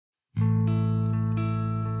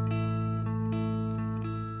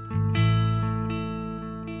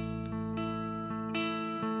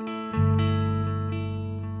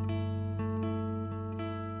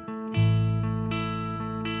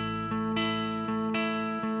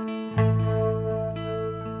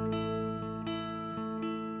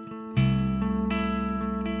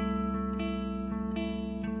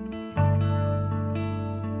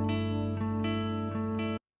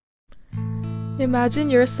Imagine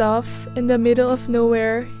yourself in the middle of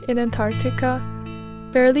nowhere in Antarctica,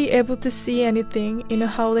 barely able to see anything in a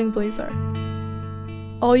howling blizzard.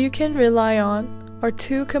 All you can rely on are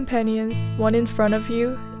two companions, one in front of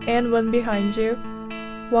you and one behind you,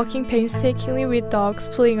 walking painstakingly with dogs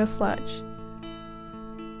pulling a sledge.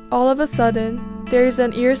 All of a sudden, there is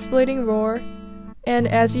an ear-splitting roar, and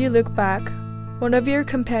as you look back, one of your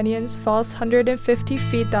companions falls 150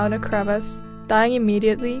 feet down a crevasse, dying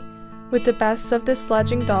immediately, with the best of the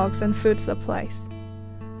sledging dogs and food supplies.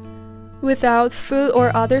 Without food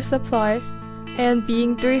or other supplies, and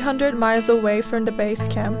being 300 miles away from the base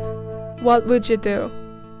camp, what would you do?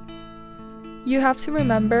 You have to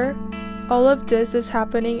remember, all of this is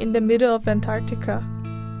happening in the middle of Antarctica.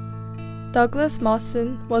 Douglas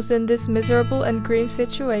Mawson was in this miserable and grim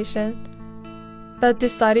situation, but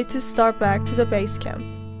decided to start back to the base camp,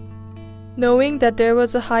 knowing that there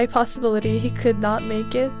was a high possibility he could not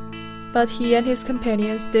make it, but he and his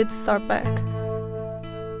companions did start back.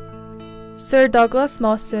 Sir Douglas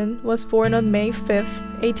Mawson was born on May 5,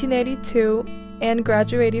 1882, and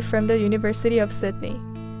graduated from the University of Sydney.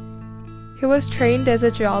 He was trained as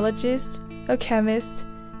a geologist, a chemist,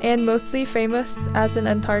 and mostly famous as an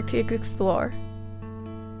Antarctic explorer.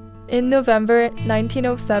 In November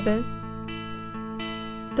 1907,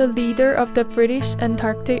 the leader of the British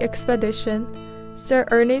Antarctic expedition, Sir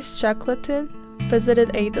Ernest Shackleton,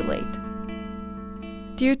 visited Adelaide.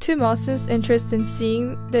 Due to Mawson's interest in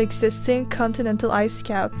seeing the existing continental ice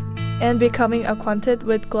cap and becoming acquainted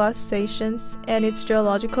with glaciations and its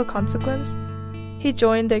geological consequence, he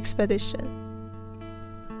joined the expedition.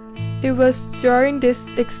 It was during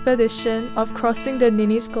this expedition of crossing the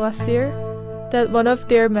Ninnis Glacier that one of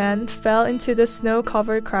their men fell into the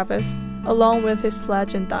snow-covered crevasse along with his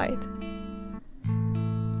sledge and died.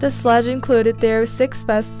 The sledge included their 6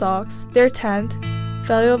 best dogs, their tent,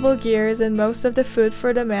 valuable gears, and most of the food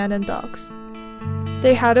for the man and dogs.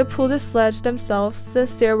 They had to pull the sledge themselves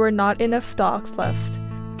since there were not enough dogs left.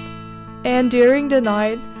 And during the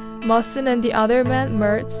night, Mawson and the other man,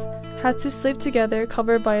 Mertz, had to sleep together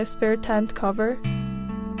covered by a spare tent cover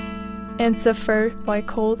and suffered by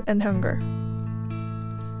cold and hunger.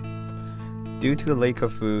 Due to the lack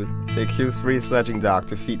of food, they killed 3 sledging dogs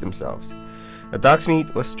to feed themselves. The dog's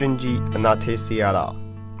meat was stringy and not tasty at all.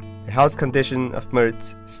 The health condition of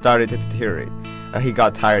Mertz started to deteriorate, and he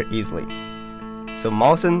got tired easily. So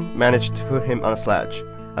Mawson managed to put him on a sledge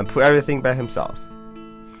and put everything by himself.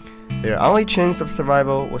 Their only chance of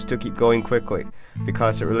survival was to keep going quickly,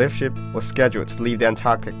 because the relief ship was scheduled to leave the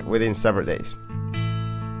Antarctic within several days.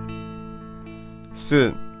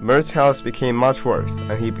 Soon, Mertz's health became much worse,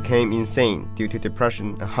 and he became insane due to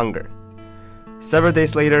depression and hunger. Several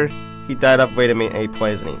days later, he died of vitamin A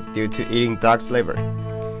poisoning due to eating dog's liver,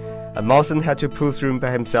 and Mawson had to pull through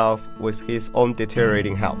by himself with his own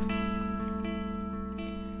deteriorating health.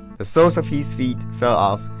 The soles of his feet fell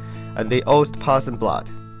off, and they oozed pus and blood,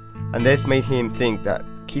 and this made him think that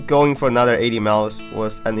keep going for another 80 miles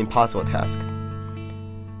was an impossible task.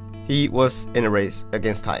 He was in a race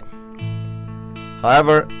against time.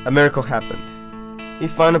 However, a miracle happened. He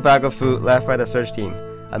found a bag of food left by the search team,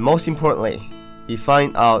 and most importantly, he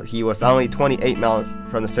found out he was only 28 miles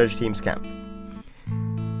from the search team's camp.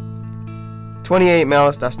 28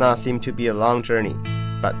 miles does not seem to be a long journey,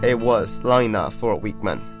 but it was long enough for a weak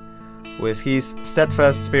man. With his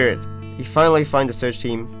steadfast spirit, he finally found the search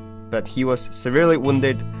team, but he was severely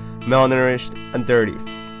wounded, malnourished, and dirty.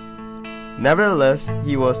 Nevertheless,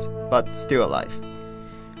 he was but still alive.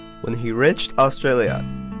 When he reached Australia,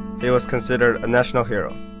 he was considered a national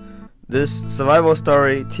hero. This survival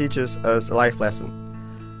story teaches us a life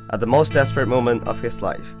lesson. At the most desperate moment of his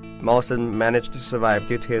life, Mawson managed to survive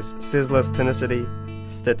due to his ceaseless tenacity,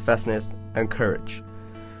 steadfastness, and courage.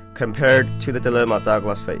 Compared to the dilemma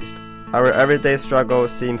Douglas faced, our everyday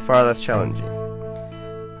struggles seem far less challenging.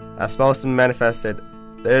 As Mawson manifested,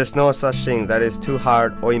 there is no such thing that is too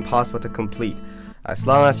hard or impossible to complete, as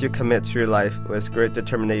long as you commit to your life with great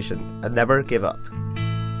determination and never give up.